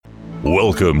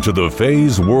Welcome to the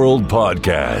Faye's World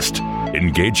Podcast,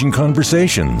 engaging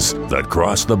conversations that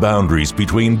cross the boundaries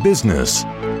between business,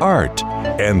 art,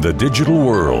 and the digital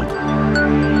world.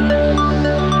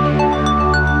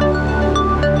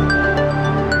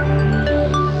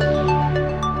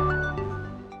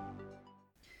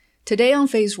 Today on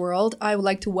Faye's World, I would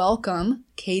like to welcome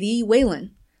Katie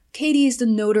Whalen. Katie is the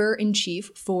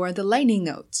noter-in-chief for The Lightning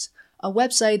Notes, a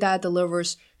website that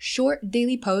delivers short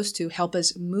daily posts to help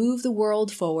us move the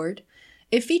world forward.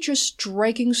 It features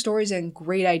striking stories and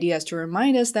great ideas to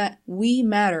remind us that we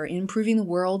matter. Improving the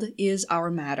world is our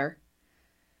matter.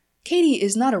 Katie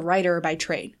is not a writer by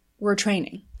trade. We're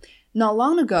training. Not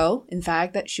long ago, in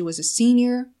fact, that she was a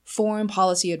senior foreign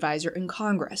policy advisor in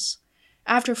Congress.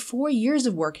 After 4 years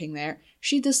of working there,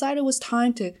 she decided it was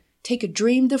time to take a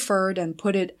dream deferred and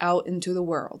put it out into the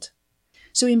world.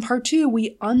 So in part 2,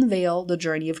 we unveil the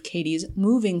journey of Katie's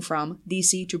moving from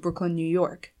DC to Brooklyn, New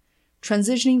York,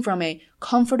 transitioning from a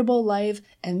comfortable life,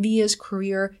 envious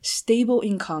career, stable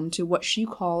income to what she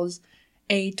calls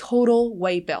a total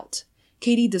white belt.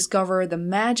 Katie discovered the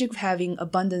magic of having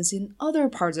abundance in other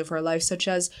parts of her life, such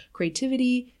as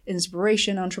creativity,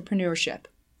 inspiration, entrepreneurship.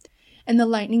 In The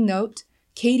Lightning Note,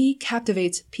 Katie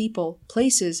captivates people,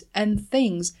 places, and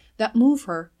things that move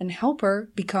her and help her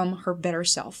become her better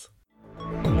self.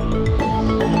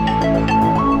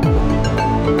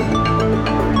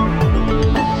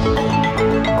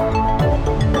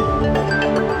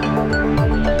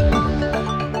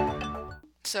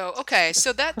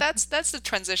 So that's the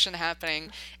transition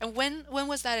happening. And when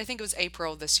was that? I think it was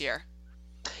April this year.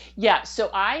 Yeah, so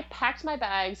I packed my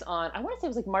bags on, I want to say it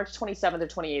was like March 27th or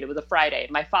 28th. It was a Friday.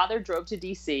 My father drove to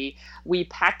DC. We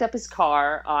packed up his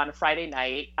car on a Friday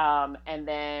night and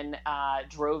then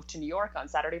drove to New York on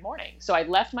Saturday morning. So I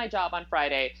left my job on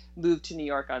Friday, moved to New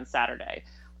York on Saturday.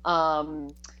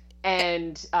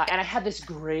 And I had this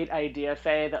great idea,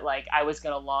 Faye, that like I was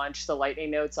going to launch the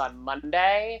Lightning Notes on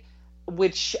Monday,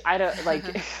 which I don't like.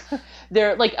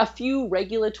 There are like a few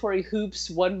regulatory hoops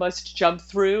one must jump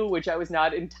through, which I was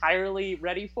not entirely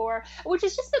ready for, which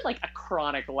has just been like a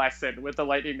chronic lesson with the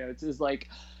Lightning Notes is like,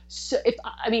 so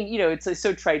it's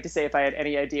so trite to say if I had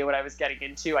any idea what I was getting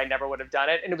into, I never would have done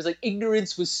it. And it was like,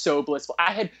 ignorance was so blissful.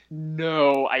 I had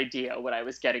no idea what I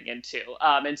was getting into.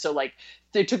 And so like,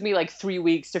 it took me like 3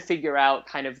 weeks to figure out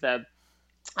kind of the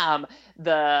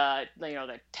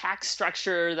tax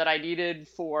structure that I needed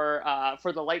for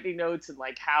the Lightning Notes and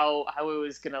like how it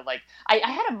was gonna like I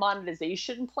had a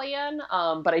monetization plan,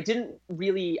 but I didn't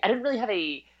really have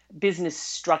a business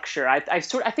structure. I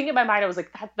think in my mind I was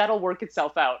like that'll work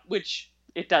itself out, which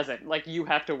it doesn't. Like you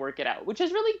have to work it out, which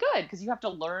is really good because you have to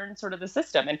learn sort of the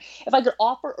system. And if I could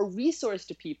offer a resource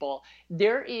to people,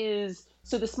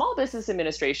 so the Small Business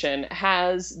Administration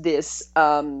has this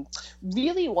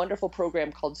really wonderful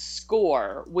program called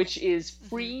SCORE, which is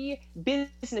free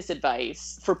business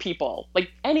advice for people,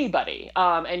 like anybody.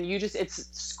 And it's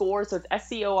SCORE, so it's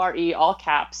SCORE, all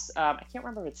caps. I can't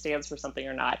remember if it stands for something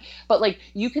or not, but like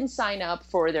you can sign up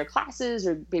for their classes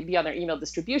or be on their email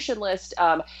distribution list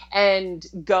and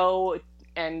go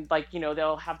and like,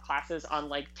 they'll have classes on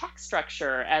like tax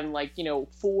structure and like, do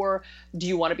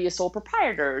you want to be a sole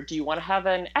proprietor? Do you want to have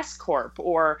an S corp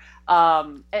or,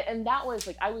 and that was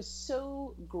like, I was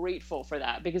so grateful for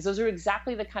that because those are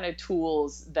exactly the kind of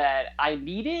tools that I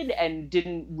needed and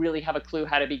didn't really have a clue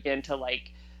how to begin to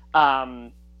like, I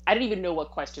didn't even know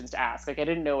what questions to ask. Like I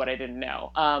didn't know what I didn't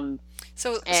know.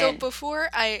 So before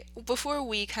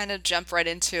we kind of jump right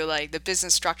into like the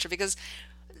business structure, because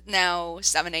now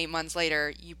 7-8 months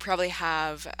later you probably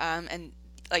have and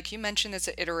like you mentioned it's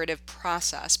an iterative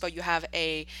process, but you have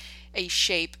a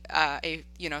shape,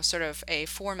 sort of a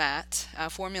format,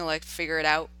 a formula figured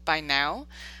out by now.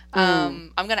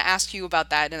 I'm going to ask you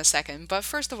about that in a second, but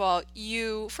first of all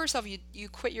you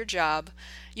quit your job.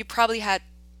 You probably had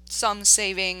some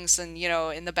savings and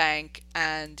in the bank,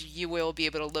 and you will be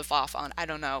able to live off on, I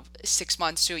don't know, 6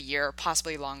 months to a year,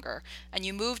 possibly longer. And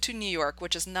you moved to New York,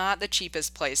 which is not the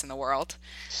cheapest place in the world.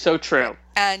 So true.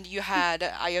 And you had,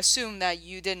 I assume that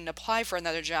you didn't apply for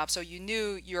another job, so you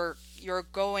knew you're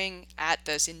going at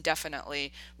this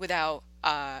indefinitely without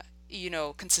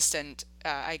consistent,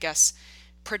 I guess,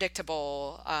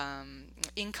 predictable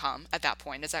income at that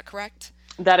point. Is that correct?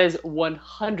 That is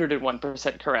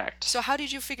 101% correct. So how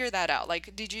did you figure that out?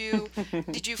 Like, did you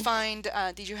did you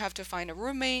have to find a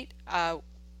roommate?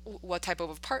 What type of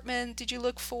apartment did you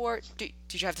look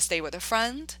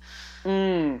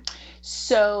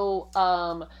So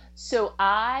So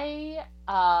I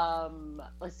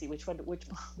let's see which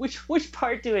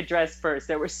part to address first.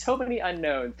 There were so many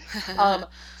unknowns.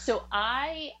 So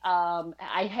I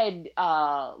had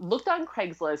looked on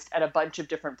Craigslist at a bunch of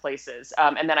different places,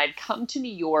 and then I'd come to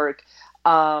New York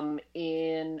I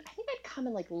think I'd come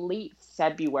in like late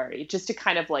February just to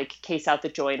kind of like case out the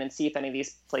joint and see if any of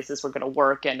these places were going to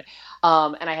work. And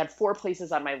I had 4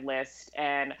 places on my list,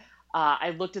 and I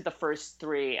looked at the first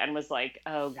 3 and was like,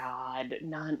 oh God,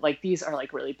 none, like these are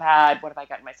like really bad. What have I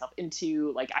gotten myself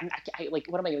into? Like, I like,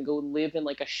 what am I going to go live in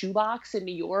like a shoebox in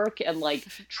New York and like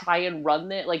try and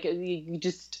run it? Like you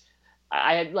just,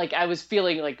 I was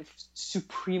feeling like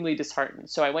supremely disheartened.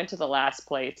 So I went to the last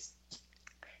place,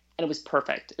 and it was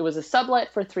perfect. It was a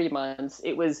sublet for 3 months.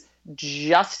 It was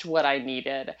just what I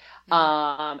needed. And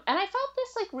I felt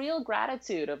this like real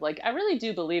gratitude of like, I really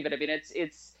do believe it. I mean,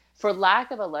 it's for lack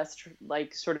of a less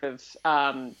like sort of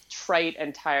trite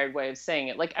and tired way of saying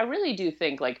it, like I really do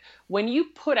think like when you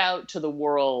put out to the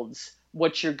world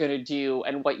what you're going to do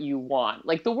and what you want,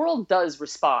 like the world does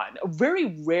respond, very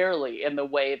rarely in the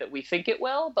way that we think it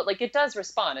will, but like it does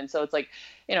respond. And so it's like,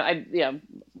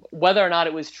 whether or not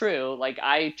it was true, like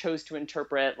I chose to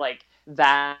interpret like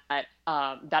that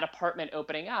apartment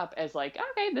opening up as like,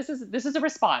 okay, this is a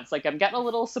response. Like I'm getting a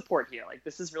little support here. Like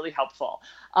this is really helpful.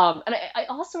 And I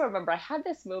also remember I had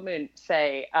this moment,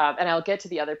 Faye, and I'll get to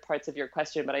the other parts of your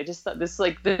question, but I just thought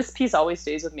this piece always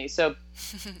stays with me. So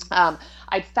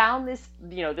I found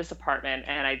this apartment,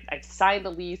 and I signed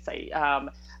the lease.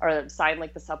 Or signed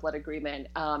like the sublet agreement.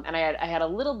 And I had a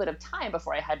little bit of time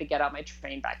before I had to get on my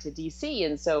train back to DC.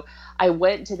 And so I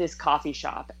went to this coffee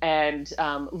shop, and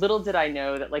little did I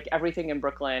know that like everything in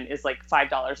Brooklyn is like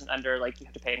 $5 and under, like you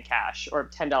have to pay in cash, or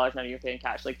 $10 and under you have to pay in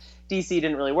cash. Like DC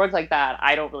didn't really work like that.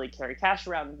 I don't really carry cash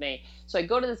around with me. So I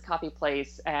go to this coffee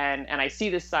place, and I see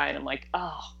this sign. I'm like,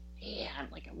 oh man,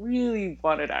 like I really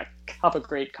wanted a cup of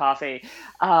great coffee.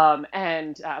 But I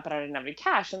didn't have any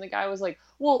cash. And the guy was like,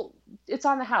 well, it's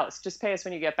on the house. Just pay us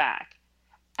when you get back.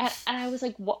 And I was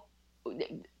like, what?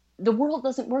 The world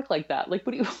doesn't work like that. Like,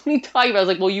 what are you talking about? I was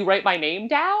like, well, you write my name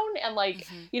down, and like,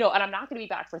 and I'm not going to be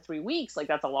back for 3 weeks. Like,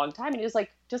 that's a long time. And he was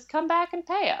like, just come back and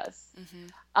pay us.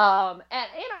 And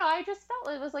I just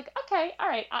felt it was like, okay, all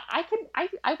right,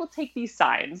 I will take these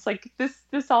signs. Like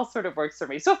this all sort of works for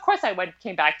me. So of course I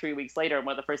came back 3 weeks later, and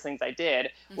one of the first things I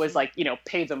did was like,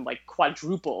 pay them like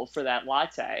quadruple for that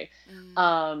latte.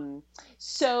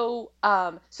 So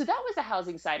that was the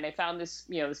housing side, and I found this,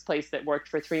 this place that worked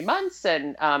for 3 months,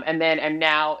 and then am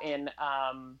now in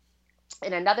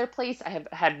another place. I have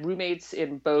had roommates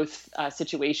in both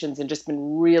situations, and just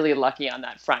been really lucky on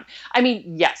that front. I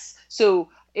mean, yes. So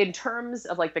in terms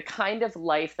of like the kind of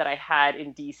life that I had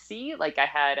in DC, like I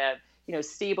had a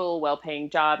stable, well-paying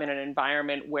job in an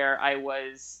environment where I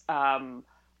was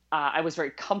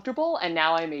very comfortable, and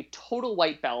now I'm a total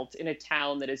white belt in a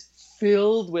town that is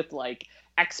filled with like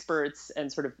experts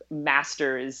and sort of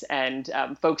masters and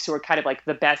folks who are kind of like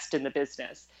the best in the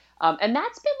business. And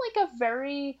that's been like a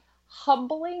very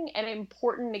humbling and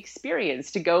important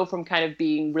experience to go from kind of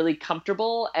being really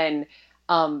comfortable and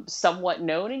somewhat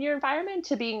known in your environment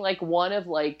to being like one of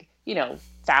like,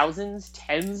 thousands,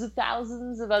 tens of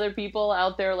thousands of other people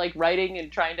out there like writing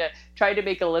and trying to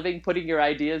make a living, putting your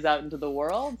ideas out into the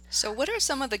world. So what are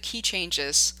some of the key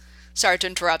changes? Sorry to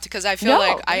interrupt, because I feel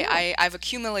like I've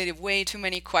accumulated way too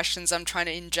many questions. I'm trying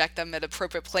to inject them at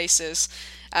appropriate places.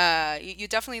 You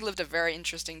definitely lived a very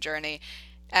interesting journey.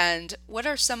 And what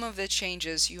are some of the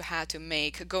changes you had to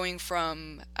make going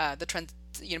from between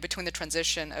the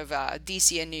transition of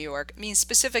DC and New York? I mean,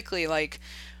 specifically, like,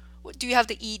 do you have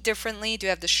to eat differently? Do you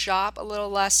have to shop a little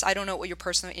less? I don't know what your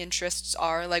personal interests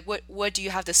are. Like, what do you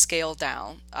have to scale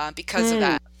down because of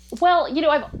that? Well,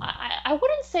 I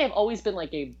wouldn't say I've always been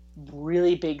like a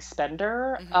really big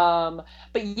spender.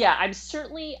 But yeah, I'm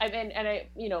certainly,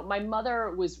 my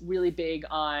mother was really big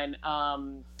on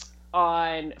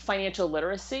financial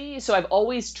literacy. So I've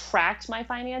always tracked my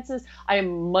finances. I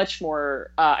am much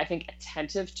more, I think,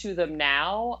 attentive to them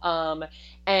now,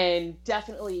 and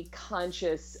definitely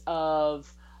conscious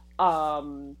of,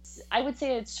 I would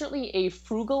say it's certainly a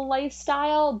frugal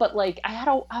lifestyle, but like I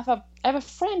have a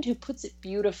friend who puts it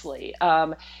beautifully.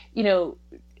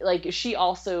 Like she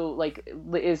also like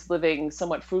is living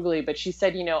somewhat frugally, but she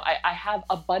said, I have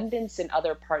abundance in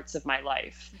other parts of my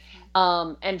life.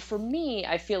 And for me,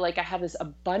 I feel like I have this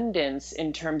abundance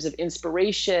in terms of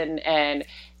inspiration and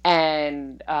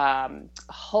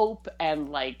hope and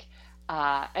like,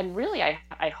 and really,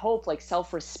 I hope like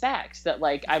self-respect that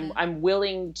like I'm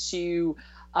willing to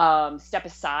step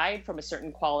aside from a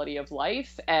certain quality of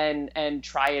life and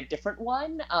try a different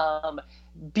one.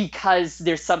 Because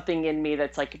there's something in me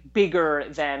that's like bigger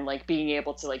than like being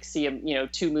able to like see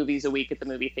 2 movies a week at the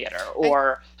movie theater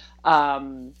or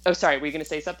oh, sorry, were you going to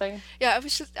say something? Yeah,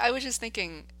 I was just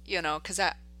thinking, because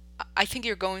I think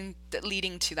you're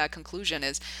leading to that conclusion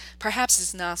is perhaps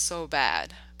it's not so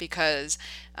bad because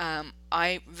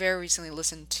I very recently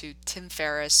listened to Tim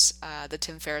Ferriss, the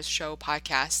Tim Ferriss Show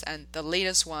podcast, and the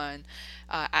latest one,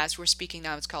 as we're speaking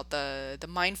now, it's called the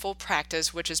Mindful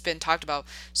Practice, which has been talked about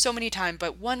so many times,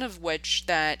 but one of which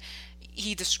that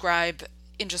he described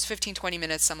in just 15-20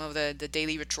 minutes some of the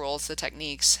daily rituals, the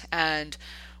techniques, and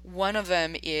one of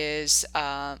them is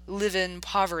live in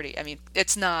poverty. I mean,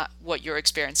 it's not what you're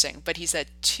experiencing, but he said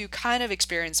to kind of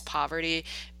experience poverty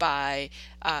by,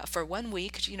 for 1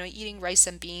 week, eating rice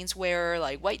and beans, wear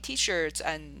like white t-shirts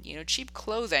and, cheap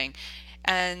clothing.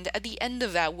 And at the end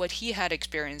of that, what he had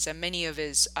experienced, and many of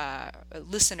his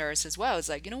listeners as well, is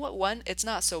like, it's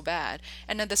not so bad.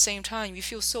 And at the same time, you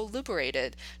feel so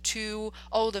liberated to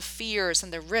all the fears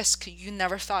and the risk you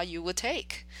never thought you would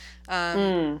take.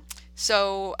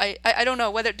 So I don't know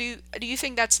whether do you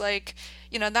think that's like,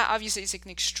 that obviously is like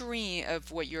an extreme of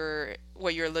what you're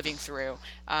living through.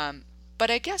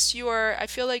 But I guess I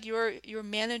feel like you're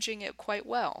managing it quite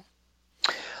well.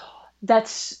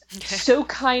 That's so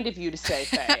kind of you to say,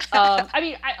 Faye. I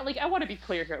mean, I want to be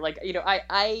clear here. Like,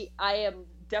 I am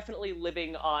definitely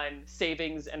living on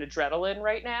savings and adrenaline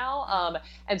right now.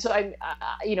 And so I'm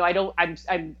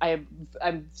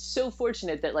so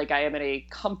fortunate that like I am in a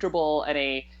comfortable and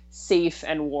a safe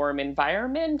and warm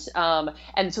environment.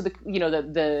 And so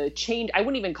the change, I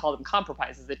wouldn't even call them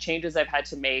compromises. The changes I've had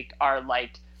to make are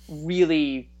like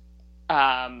really,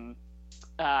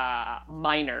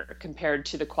 minor compared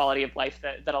to the quality of life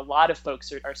that a lot of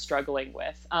folks are struggling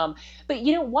with. But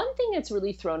one thing that's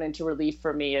really thrown into relief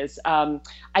for me is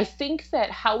I think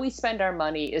that how we spend our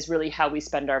money is really how we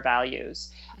spend our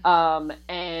values.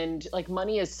 And like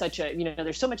money is such a,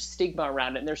 there's so much stigma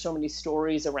around it and there's so many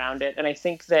stories around it. And I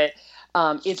think that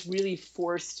it's really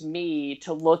forced me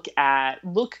to look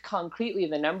concretely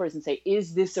at the numbers and say,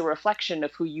 is this a reflection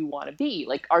of who you want to be?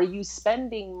 Like, are you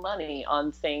spending money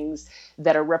on things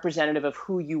that are representative of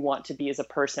who you want to be as a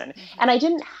person? Mm-hmm. And I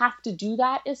didn't have to do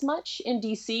that as much in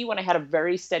DC when I had a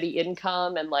very steady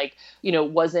income and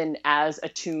wasn't as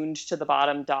attuned to the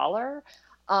bottom dollar.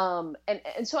 And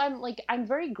so I'm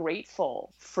very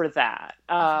grateful for that.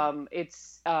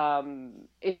 It's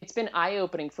been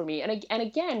eye-opening for me. And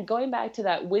again, going back to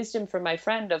that wisdom from my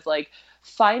friend of like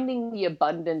finding the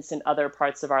abundance in other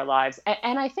parts of our lives.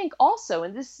 And I think also,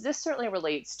 and this certainly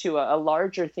relates to a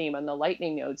larger theme on the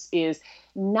lightning notes, is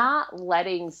not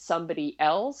letting somebody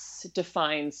else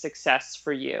define success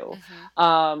for you.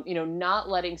 Mm-hmm. Not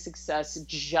letting success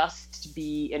just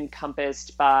be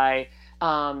encompassed by,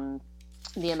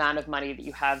 the amount of money that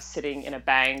you have sitting in a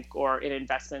bank or in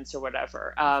investments or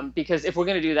whatever. Because if we're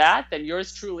going to do that, then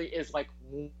yours truly is like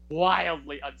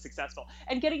wildly unsuccessful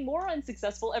and getting more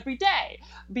unsuccessful every day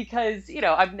because,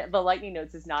 the lightning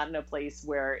notes is not in a place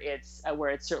where it's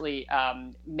certainly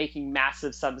making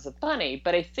massive sums of money.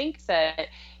 But I think that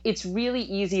it's really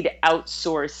easy to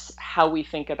outsource how we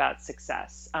think about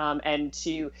success and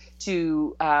to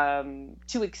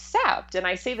accept. And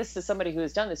I say this to somebody who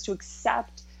has done this, to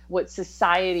accept what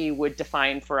society would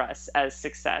define for us as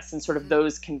success and sort of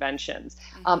those conventions.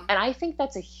 And I think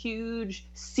that's a huge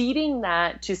ceding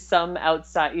that to some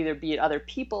outside, either be it other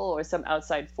people or some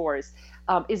outside force,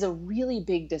 is a really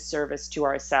big disservice to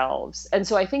ourselves. And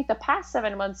so I think the past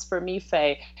 7 months for me,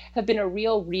 Faye, have been a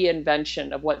real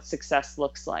reinvention of what success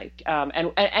looks like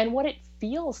and what it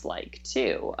feels like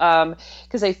too.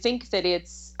 Because I think that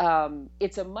it's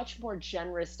a much more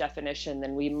generous definition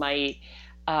than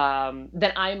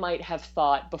than I might have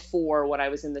thought before when I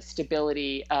was in the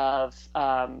stability of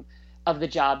the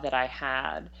job that I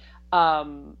had.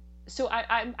 So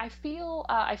I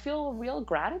feel real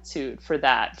gratitude for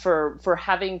that, for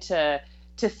having to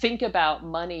think about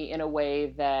money in a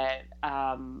way that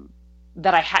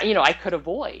I could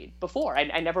avoid before.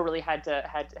 I never really had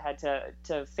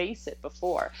to face it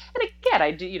before. And again,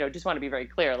 I do just want to be very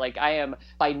clear. Like I am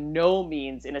by no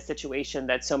means in a situation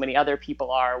that so many other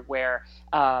people are, where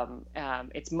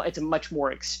it's a much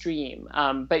more extreme.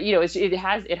 But it's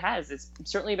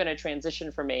certainly been a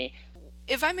transition for me.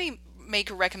 If I may make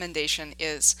a recommendation,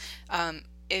 is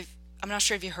if I'm not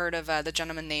sure if you heard of the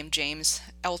gentleman named James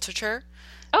Altucher.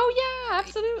 Oh yeah,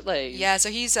 absolutely. Yeah, so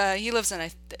he lives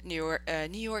in New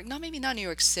York, not New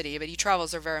York City, but he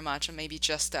travels there very much, and maybe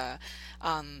just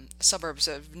suburbs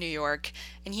of New York.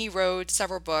 And he wrote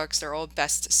several books. They're all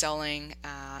best-selling,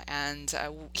 and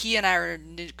he and I are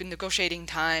negotiating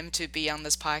time to be on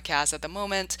this podcast at the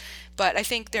moment. But I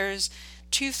think there's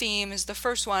two themes. The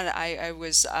first one I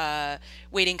was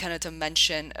waiting kind of to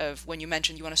mention, of when you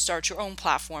mentioned you want to start your own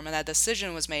platform and that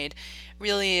decision was made,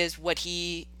 really is what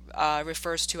he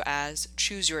refers to as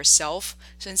choose yourself.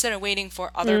 So instead of waiting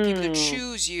for other people to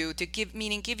choose you, to give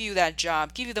you that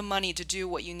job, give you the money to do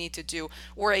what you need to do,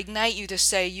 or ignite you to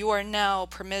say you are now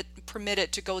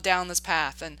permitted to go down this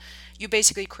path, and you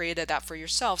basically created that for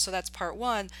yourself. So that's part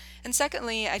one. And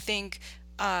secondly, I think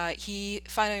he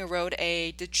finally wrote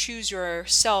the Choose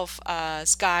Yourself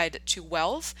Guide to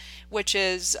Wealth, which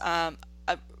is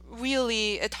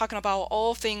really talking about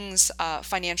all things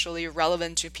financially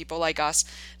relevant to people like us,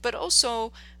 but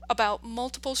also about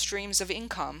multiple streams of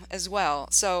income as well.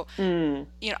 So,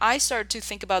 I started to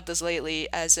think about this lately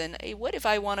as in, hey, what if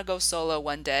I want to go solo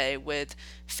one day with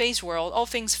Face World, all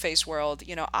things Face World?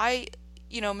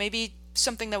 Maybe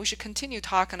something that we should continue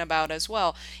talking about as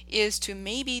well is to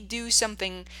maybe do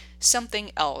something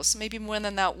else, maybe more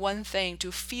than that one thing,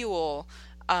 to fuel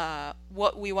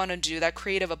what we want to do, that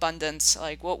creative abundance,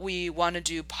 like what we want to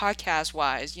do podcast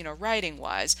wise, writing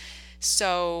wise.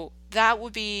 So that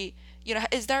would be,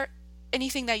 is there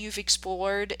anything that you've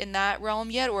explored in that realm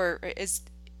yet, or is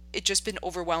it just been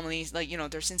overwhelmingly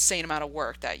there's an insane amount of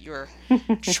work that you're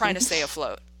trying to stay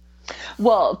afloat?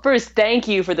 Well, first, thank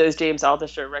you for those James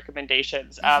Altucher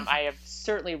recommendations. I have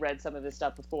certainly read some of this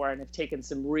stuff before and have taken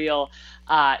some real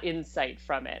insight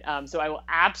from it. So I will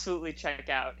absolutely check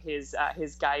out his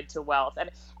Guide to Wealth,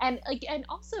 and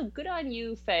also good on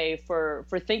you, Faye, for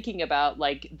thinking about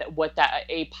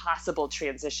a possible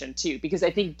transition too, because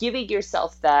I think giving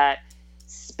yourself that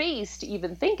space to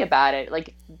even think about it,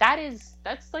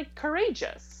 that's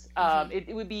courageous.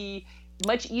 It would be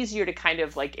much easier to kind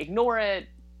of ignore it,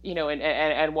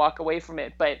 and walk away from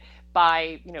it. But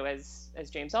by, as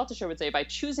James Altucher would say, by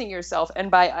choosing yourself, and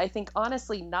by, I think,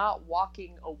 honestly, not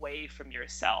walking away from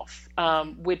yourself,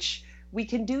 which we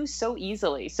can do so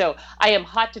easily. So I am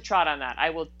hot to trot on that. I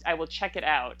will check it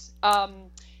out.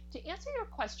 To answer your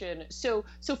question, so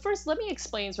first, let me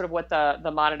explain sort of what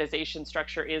the monetization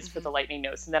structure is for the Lightning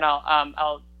Notes, and then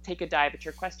I'll take a dive at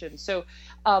your question. So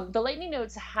the Lightning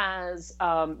Notes has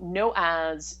no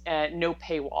ads, no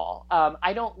paywall.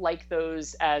 I don't like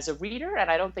those as a reader,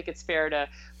 and I don't think it's fair to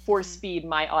force feed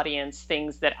my audience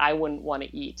things that I wouldn't want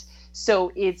to eat.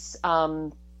 So it's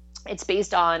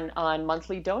based on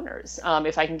monthly donors.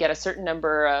 If I can get a certain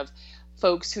number of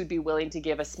folks who'd be willing to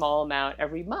give a small amount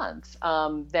every month,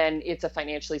 then it's a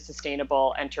financially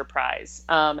sustainable enterprise.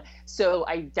 So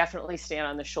I definitely stand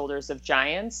on the shoulders of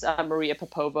giants. Maria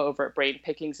Popova over at Brain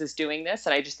Pickings is doing this,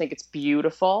 and I just think it's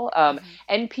beautiful.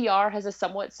 NPR has a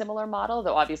somewhat similar model,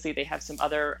 though obviously they have some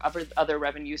other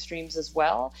revenue streams as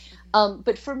well.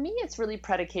 But for me, it's really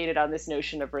predicated on this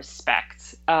notion of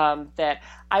respect, that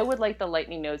I would like the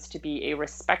Lightning Notes to be a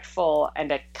respectful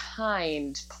and a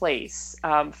kind place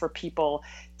for people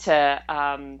to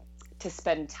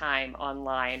spend time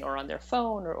online or on their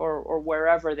phone or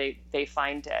wherever they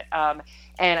find it. And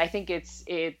I think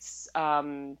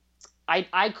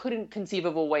I couldn't conceive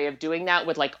of a way of doing that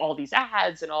with all these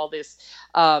ads and all this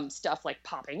stuff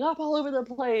popping up all over the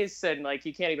place, and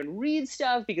you can't even read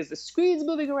stuff because the screen's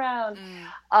moving around.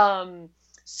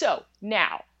 So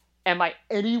now, am I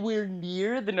anywhere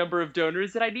near the number of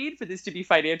donors that I need for this to be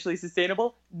financially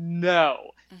sustainable?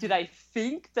 No. Did I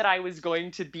think that I was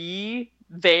going to be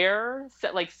there?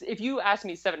 If you asked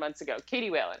me 7 months ago, Katie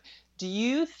Whalen, do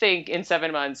you think in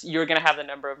 7 months you're going to have the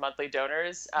number of monthly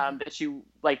donors that you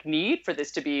need for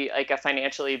this to be a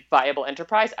financially viable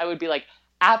enterprise? I would be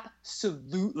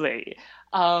absolutely.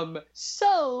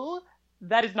 So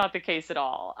that is not the case at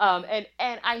all. And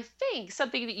I think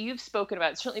something that you've spoken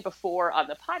about certainly before on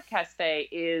the podcast, Faye,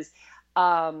 is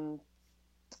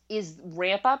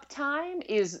ramp up time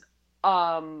is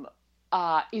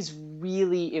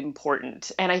really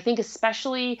important. And I think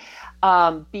especially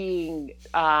being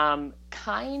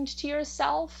kind to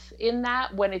yourself in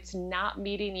that when it's not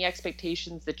meeting the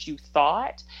expectations that you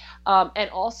thought, and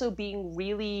also being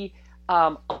really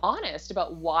honest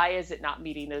about why is it not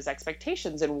meeting those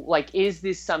expectations, and is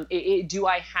this do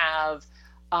I have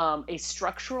a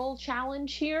structural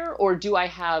challenge here, or do I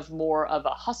have more of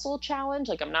a hustle challenge,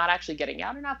 I'm not actually getting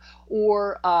out enough,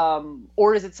 or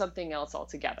is it something else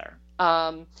altogether?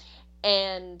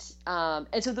 And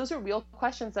so those are real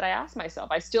questions that I ask myself.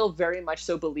 I still very much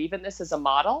so believe in this as a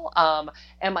model.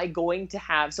 Am I going to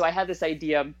have, so I had this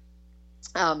idea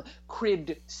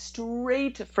cribbed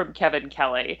straight from Kevin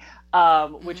Kelly,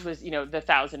 which was, the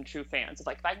 1,000 true fans. Of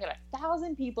like, if I can get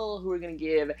 1,000 people who are going to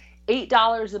give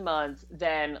 $8 a month,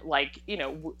 then like,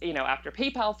 after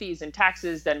PayPal fees and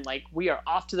taxes, then like we are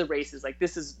off to the races. Like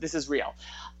this is real.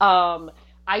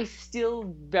 I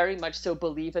still very much so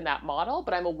believe in that model,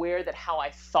 but I'm aware that how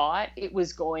I thought it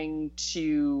was going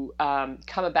to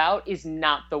come about is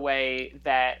not the way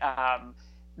that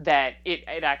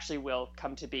it actually will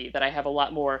come to be. That I have a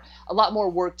lot more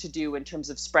work to do in terms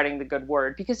of spreading the good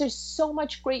word, because there's so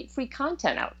much great free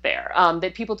content out there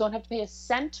that people don't have to pay a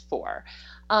cent for.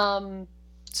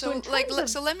 So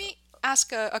let me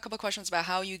ask a couple of questions about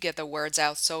how you get the words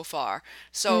out so far.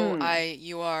 So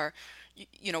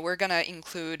we're gonna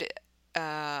include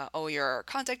all your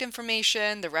contact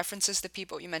information, the references to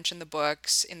people you mentioned, the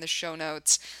books in the show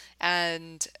notes,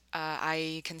 and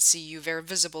I can see you very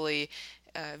visibly,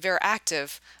 very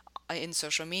active in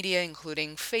social media,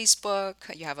 including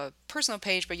Facebook. You have a personal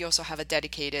page, but you also have a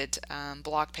dedicated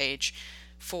blog page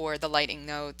for the Lightning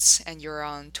Notes, and you're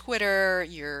on Twitter.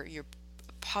 You're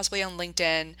possibly on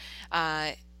LinkedIn,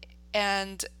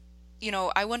 and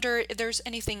I wonder if there's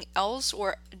anything else,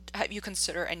 or have you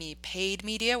considered any paid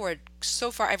media, or so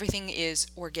far everything is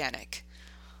organic?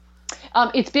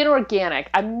 It's been organic.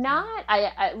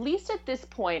 At least at this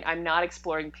point, I'm not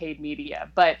exploring paid media,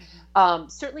 but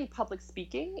certainly public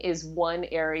speaking is one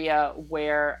area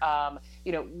where,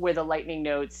 where the Lightning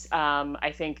Notes,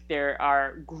 I think there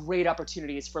are great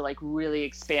opportunities for like really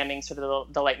expanding sort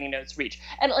of the Lightning Notes reach.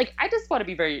 And like, I just want to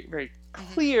be very, very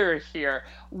clear here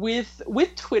with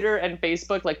Twitter and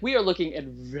Facebook, like we are looking at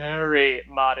very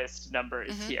modest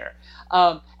numbers here.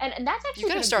 And that's actually you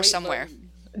got to start somewhere.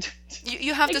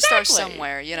 You have to Exactly. start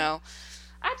somewhere,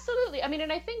 Absolutely. I mean,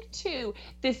 and I think too,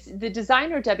 the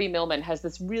designer Debbie Millman has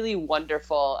this really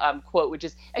wonderful quote, which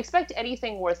is, expect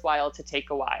anything worthwhile to take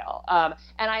a while.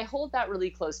 And I hold that really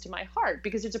close to my heart,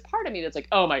 because there's a part of me that's like,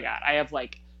 oh my God, I have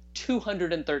like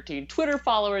 213 Twitter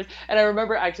followers. And I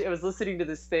remember actually I was listening to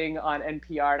this thing on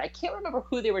NPR, and I can't remember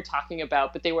who they were talking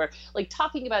about, but they were like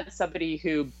talking about somebody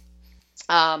who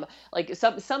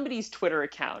somebody's Twitter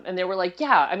account, and they were like,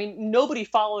 yeah, I mean, nobody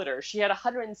followed her. She had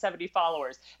 170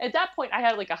 followers. At that point, I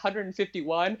had like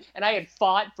 151, and I had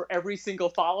fought for every single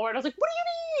follower. And I was like, what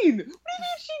do you mean? What do you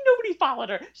mean nobody followed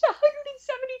her? She had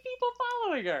 170 people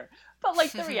following her. But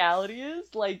like the reality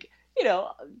is, like,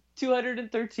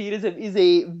 213 is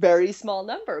a very small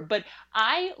number, but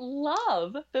I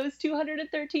love those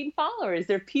 213 followers.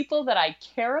 They're people that I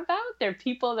care about. They're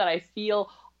people that I feel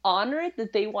honored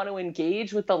that they want to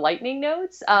engage with the Lightning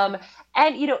Notes. And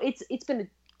it's been a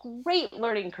great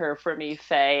learning curve for me,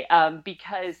 Faye,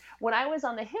 because when I was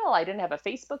on the Hill, I didn't have a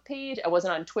Facebook page. I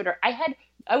wasn't on Twitter. I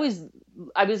was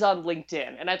on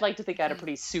LinkedIn, and I'd like to think I had a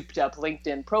pretty souped up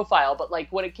LinkedIn profile, but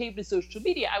like when it came to social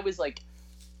media, I was like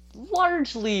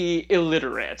largely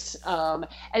illiterate.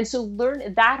 And so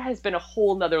that has been a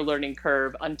whole nother learning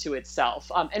curve unto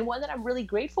itself. And one that I'm really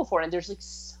grateful for. And there's like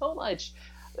so much.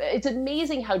 It's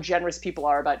amazing how generous people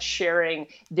are about sharing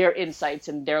their insights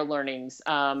and their learnings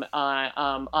on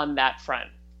that front.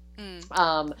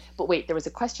 But wait, there was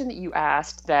a question that you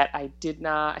asked that I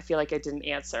feel like I didn't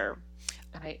answer.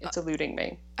 It's eluding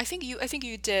me. I think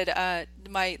you did.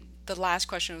 The last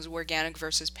question was organic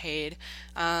versus paid,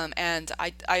 and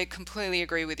I completely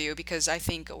agree with you, because I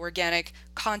think organic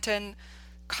content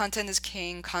is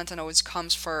king. Content always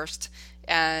comes first.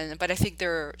 But I think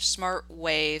there are smart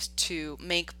ways to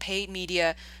make paid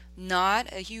media not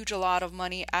a lot of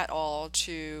money at all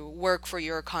to work for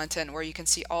your content, where you can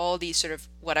see all these sort of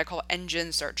what I call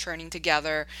engines start churning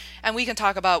together. And we can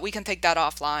take that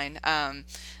offline,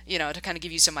 to kind of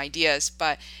give you some ideas.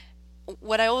 But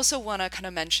what I also want to kind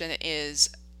of mention is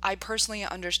I personally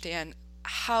understand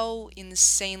how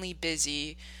insanely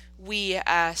busy we,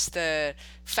 as the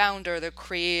founder, the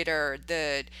creator,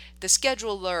 the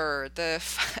scheduler, the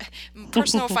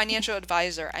personal financial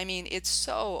advisor, I mean, it's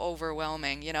so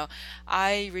overwhelming.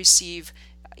 I receive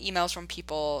emails from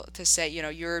people to say,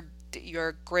 you're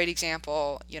a great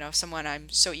example, someone I'm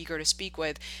so eager to speak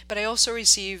with. But I also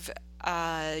receive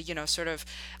sort of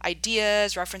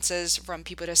ideas, references from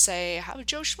people to say, how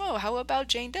Joe Schmo, how about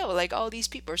Jane Doe? Like, all these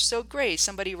people are so great.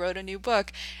 Somebody wrote a new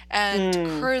book. And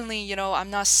currently,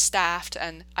 I'm not staffed.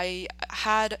 And I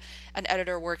had an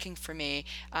editor working for me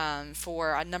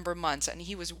for a number of months, and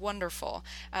he was wonderful.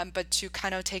 But to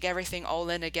kind of take everything all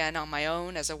in again on my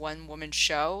own as a one-woman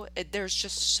show, there's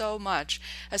just so much.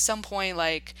 At some point,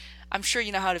 like, I'm sure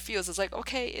you know how it feels. It's like,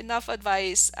 okay, enough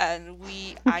advice, and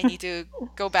I need to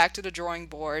go back to the drawing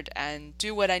board and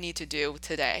do what I need to do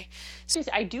today.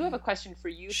 I do have a question for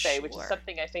you, Faye, which is Sure.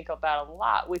 something I think about a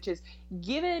lot, which is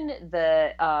given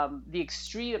the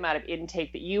extreme amount of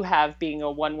intake that you have being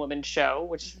a one-woman show,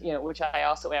 which which I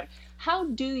also am, how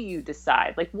do you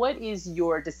decide? Like, what is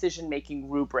your decision-making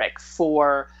rubric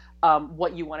for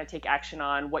what you want to take action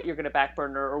on, what you're going to back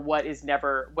burner, or what's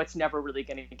never really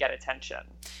going to get attention?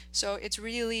 So it's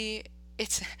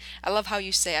I love how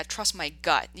you say I trust my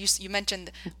gut. You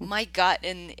mentioned my gut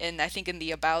in I think in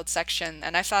the about section,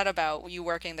 and I thought about you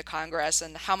working the Congress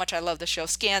and how much I love the show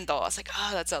Scandal. I was like,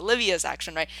 oh, that's Olivia's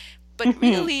action, right? But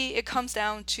really, it comes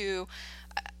down to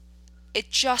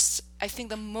I think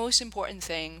the most important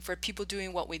thing for people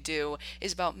doing what we do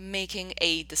is about making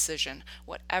a decision,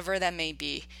 whatever that may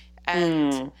be.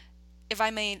 And if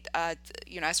I made,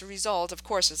 as a result, of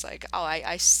course, it's like, oh,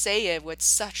 I say it with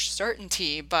such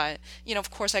certainty, but,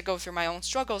 of course, I go through my own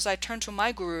struggles. I turn to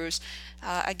my gurus.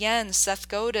 Again, Seth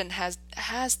Godin has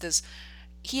this,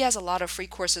 he has a lot of free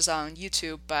courses on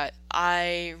YouTube, but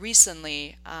I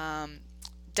recently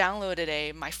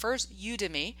downloaded my first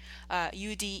Udemy,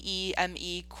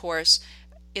 Udeme course.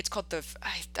 It's called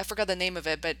I forgot the name of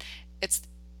it, but it's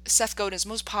Seth Godin's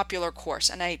most popular course,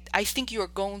 and I think you are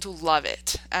going to love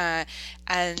it. And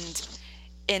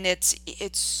it's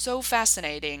so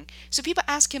fascinating. So people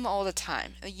ask him all the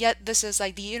time. Yet this is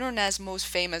like the internet's most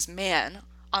famous man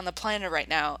on the planet right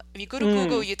now. If you go to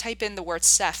Google, you type in the word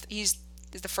Seth, he's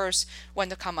the first one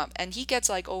to come up, and he gets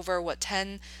like over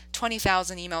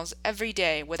 20,000 emails every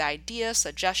day with ideas,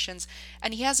 suggestions,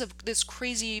 and he has this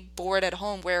crazy board at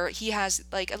home where he has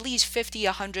like at least 50,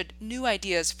 100 new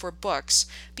ideas for books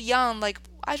beyond, like,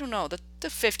 I don't know, the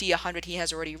 50, 100 he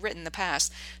has already written in the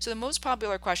past. So the most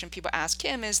popular question people ask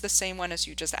him is the same one as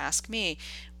you just asked me.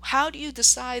 How do you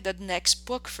decide the next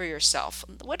book for yourself?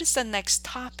 What is the next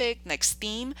topic, next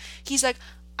theme? He's like,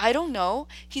 I don't know.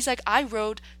 He's like, I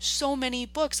wrote so many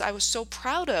books I was so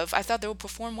proud of. I thought they would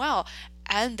perform well,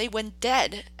 and they went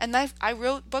dead. And I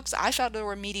wrote books I thought they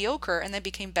were mediocre, and they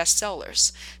became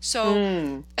bestsellers.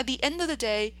 So at the end of the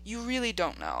day, you really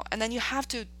don't know. And then you have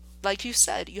to, like you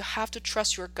said, you have to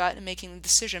trust your gut in making the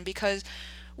decision, because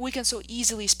we can so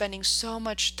easily spending so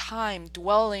much time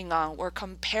dwelling on or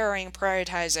comparing,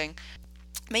 prioritizing.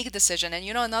 Make a decision. And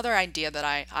another idea that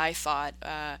I thought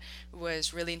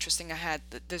was really interesting.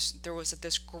 There was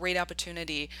this great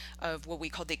opportunity of what we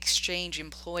call the exchange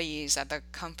employees at the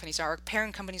companies. Our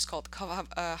parent company is called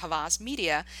Havas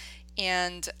Media,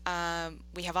 and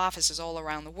we have offices all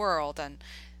around the world. And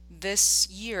this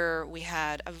year we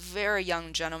had a very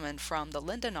young gentleman from the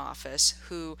Linden office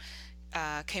who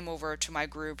came over to my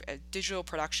group, a digital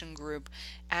production group,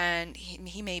 and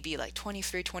he may be like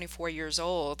 23, 24 years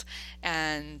old,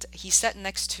 and he sat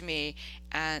next to me,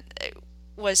 and it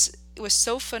was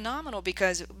so phenomenal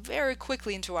because very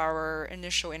quickly into our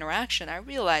initial interaction, I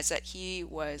realized that he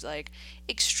was like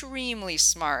extremely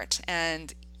smart,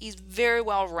 and he's very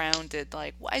well rounded,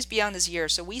 like wise beyond his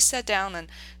years. So we sat down and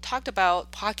talked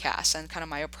about podcasts and kind of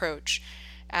my approach.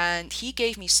 And he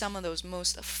gave me some of those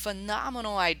most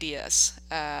phenomenal ideas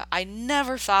I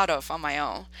never thought of on my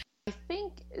own. I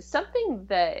think something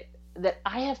that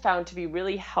I have found to be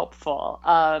really helpful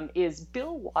is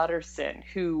Bill Watterson,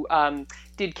 who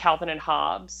did Calvin and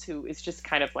Hobbes, who is just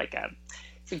kind of like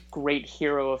he's a great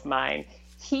hero of mine.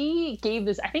 He gave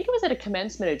this, I think it was at a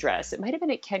commencement address. It might have been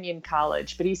at Kenyon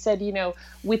College, but he said,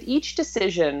 with each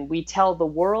decision, we tell the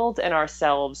world and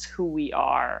ourselves who we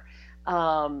are.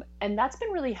 And that's been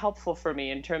really helpful for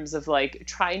me in terms of like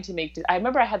trying to I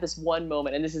remember I had this one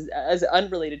moment, and this is as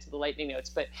unrelated to the lightning notes,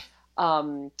 but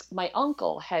my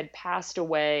uncle had passed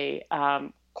away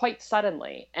quite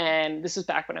suddenly. And this was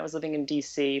back when I was living in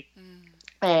DC.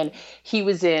 And he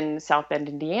was in South Bend,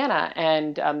 Indiana,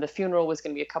 and the funeral was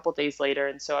going to be a couple days later.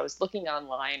 And so I was looking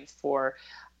online for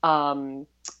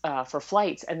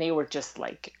flights, and they were just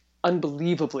like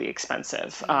unbelievably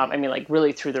expensive. I mean, like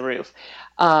really through the roof.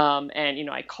 And,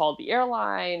 I called the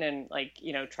airline and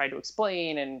tried to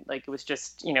explain, and it was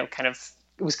just,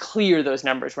 it was clear those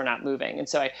numbers were not moving. And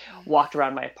so I walked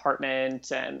around my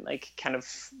apartment and kind of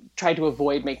tried to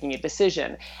avoid making a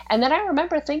decision. And then I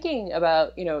remember thinking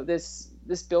about,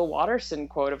 this Bill Watterson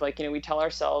quote of we tell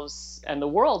ourselves and the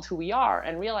world who we are,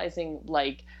 and realizing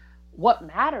what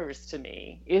matters to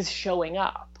me is showing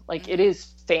up. It is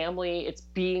family, it's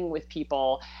being with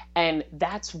people, and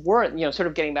that's worth, sort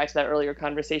of getting back to that earlier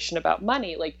conversation about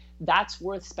money, that's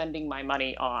worth spending my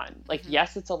money on.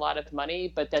 Yes, it's a lot of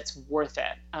money, but that's worth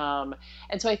it. And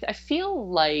so I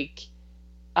feel that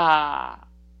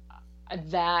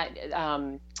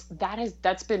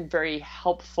that's been very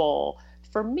helpful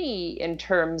for me in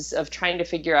terms of trying to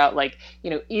figure out, like,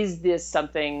 is this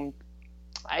something,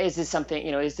 is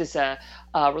this a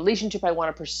relationship I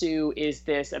want to pursue? Is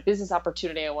this a business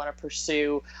opportunity I want to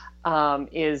pursue?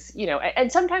 And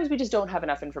sometimes we just don't have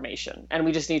enough information and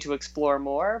we just need to explore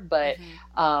more. But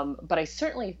I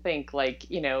certainly think, like,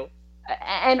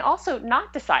 and also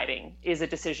not deciding is a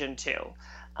decision too.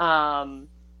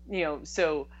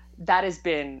 So that's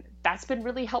been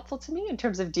really helpful to me in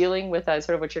terms of dealing with sort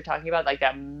of what you're talking about, like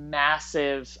that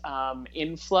massive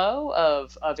inflow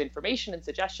of information and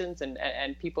suggestions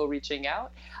and people reaching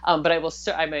out. But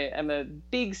I'm a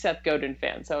big Seth Godin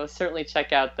fan, so I'll certainly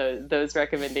check out those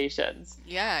recommendations.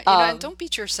 Yeah, and don't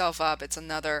beat yourself up. It's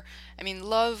another,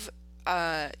 love,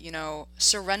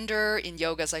 surrender in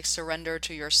yoga is like surrender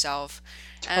to yourself.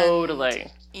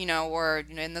 Totally. Or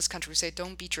in this country we say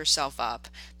don't beat yourself up,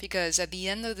 because at the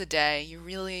end of the day you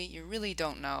really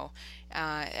don't know.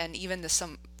 And even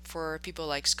for people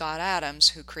like Scott Adams,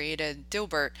 who created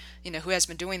Dilbert, who has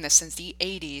been doing this since the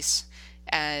 80s,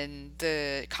 and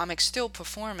the comic's still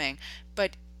performing,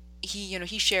 but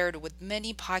he shared with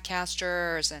many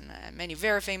podcasters and many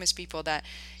very famous people that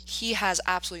he has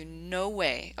absolutely no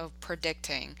way of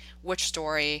predicting which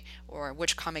story or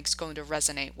which comic's going to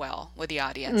resonate well with the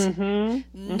audience.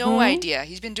 No idea.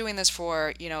 He's been doing this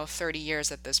for 30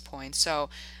 years at this point. So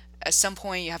at some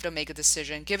point you have to make a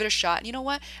decision, give it a shot. You know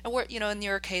what? And in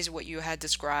your case, what you had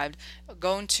described,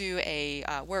 going to a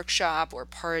workshop or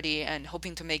party and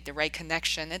hoping to make the right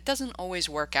connection, it doesn't always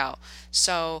work out.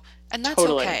 So, and that's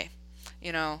totally. Okay.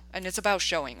 And it's about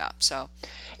showing up. So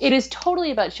it is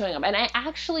totally about showing up. And I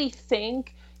actually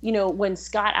think, when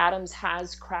Scott Adams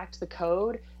has cracked the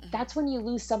code, that's when you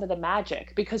lose some of the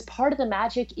magic, because part of the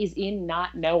magic is in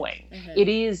not knowing. It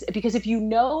is because if you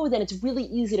know, then it's really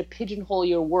easy to pigeonhole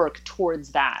your work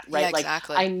towards that, right? Yeah,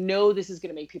 exactly. Like, I know this is going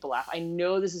to make people laugh. I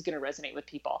know this is going to resonate with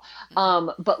people.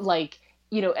 But like,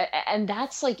 and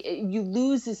that's like, you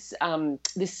lose this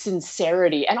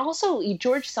sincerity. And also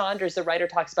George Saunders, the writer,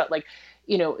 talks about, like,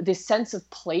 this sense of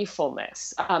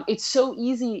playfulness. It's so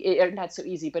easy, not so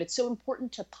easy, but it's so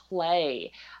important to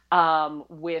play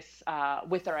with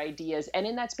our ideas, and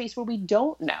in that space where we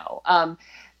don't know.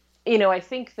 I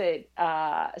think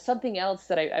that something else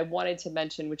that I wanted to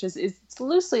mention, which is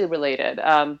loosely related,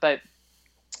 but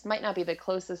might not be the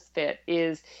closest fit,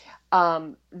 is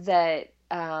that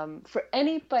for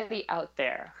anybody out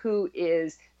there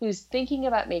who's thinking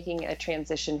about making a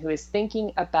transition, who is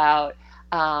thinking about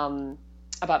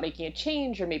making a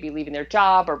change, or maybe leaving their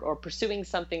job, or pursuing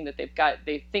something that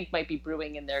they think might be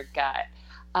brewing in their gut.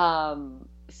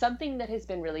 Something that has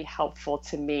been really helpful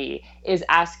to me is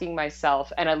asking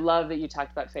myself, and I love that you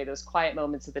talked about, Faye, those quiet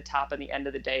moments at the top and the end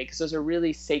of the day, because those are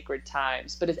really sacred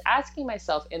times, but is asking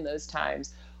myself in those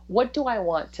times, what do I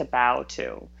want to bow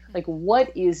to? Like,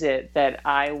 what is it that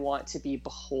I want to be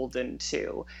beholden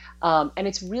to? And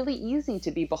it's really easy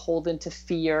to be beholden to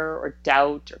fear or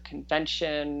doubt or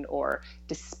convention or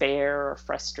despair or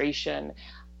frustration.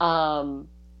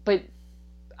 But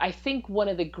I think one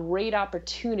of the great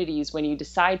opportunities when you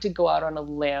decide to go out on a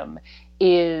limb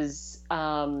is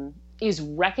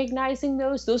recognizing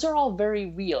those. Those are all very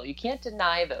real. You can't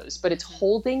deny those, but it's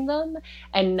holding them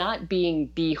and not being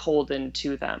beholden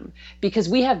to them, because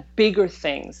we have bigger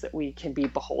things that we can be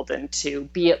beholden to,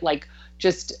 be it like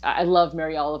I love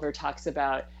Mary Oliver talks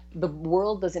about the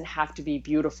world doesn't have to be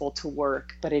beautiful to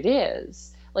work, but it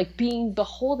is. Like being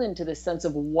beholden to this sense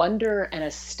of wonder and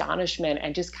astonishment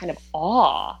and just kind of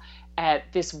awe at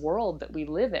this world that we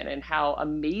live in and how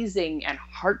amazing and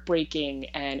heartbreaking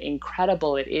and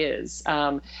incredible it is.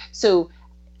 So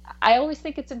I always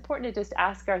think it's important to just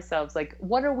ask ourselves, like,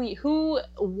 what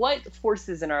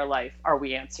forces in our life are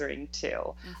we answering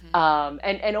to?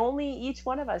 And only each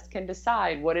one of us can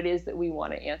decide what it is that we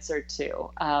want to answer to.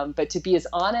 But to be as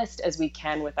honest as we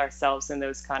can with ourselves in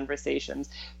those conversations,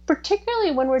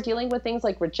 particularly when we're dealing with things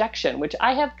like rejection, which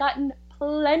I have gotten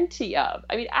plenty of.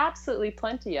 I mean, absolutely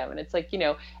plenty of. And it's like,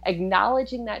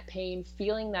 acknowledging that pain,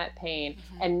 feeling that pain,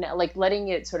 and like letting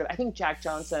it sort of, I think Jack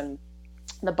Johnson,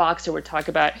 the boxer, would talk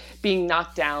about being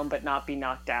knocked down but not be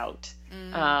knocked out.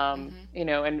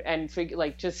 And figure,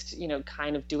 like, just,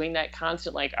 kind of doing that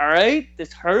constant, like, all right,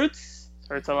 this hurts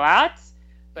a lot,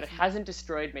 but it hasn't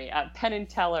destroyed me. Penn and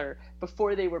Teller,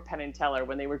 before they were Penn and Teller,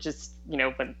 when they were just,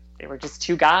 when they were just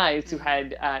two guys who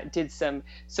had did some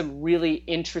really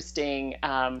interesting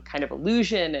kind of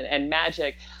illusion and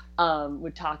magic,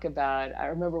 would talk about, I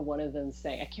remember one of them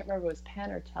saying, I can't remember if it was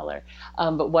Penn or Teller,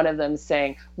 but one of them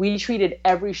saying, we treated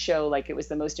every show like it was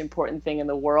the most important thing in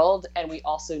the world, and we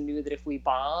also knew that if we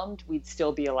bombed, we'd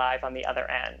still be alive on the other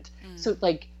end. So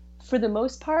like, for the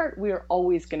most part, we're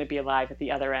always going to be alive at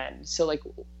the other end. So like,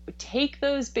 take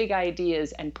those big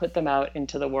ideas and put them out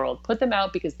into the world. Put them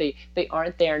out because they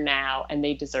aren't there now and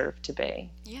they deserve to be.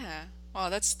 Yeah. Wow,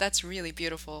 that's really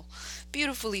beautiful.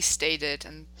 Beautifully stated,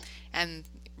 and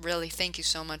really thank you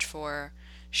so much for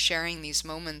sharing these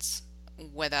moments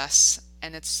with us.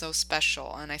 And it's so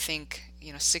special. And I think,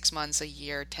 6 months, a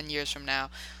year, 10 years from now,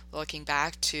 looking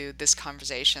back to this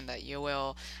conversation, that you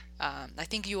will I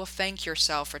think you will thank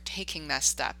yourself for taking that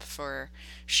step, for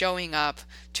showing up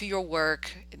to your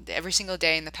work every single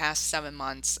day in the past 7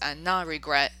 months and not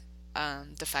regret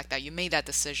the fact that you made that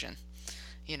decision,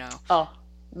 Oh,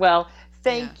 well,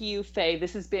 thank you, Faye.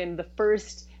 This has been the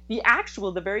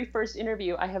very first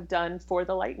interview I have done for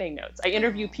the Lightning Notes. I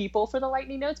interview people for the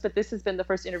Lightning Notes, but this has been the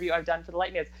first interview I've done for the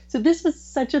Lightning Notes. So this was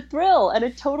such a thrill and a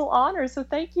total honor. So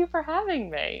thank you for having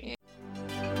me.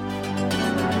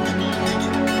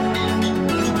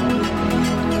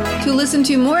 To listen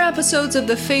to more episodes of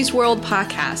the Faze World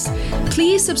podcast,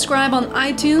 please subscribe on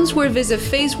iTunes or visit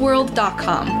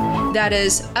fazeworld.com. That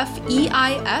is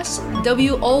FEISWORLD,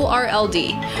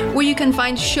 where you can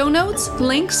find show notes,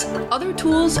 links, other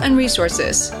tools, and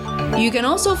resources. You can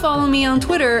also follow me on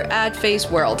Twitter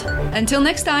 @FazeWorld. Until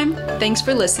next time, thanks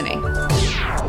for listening.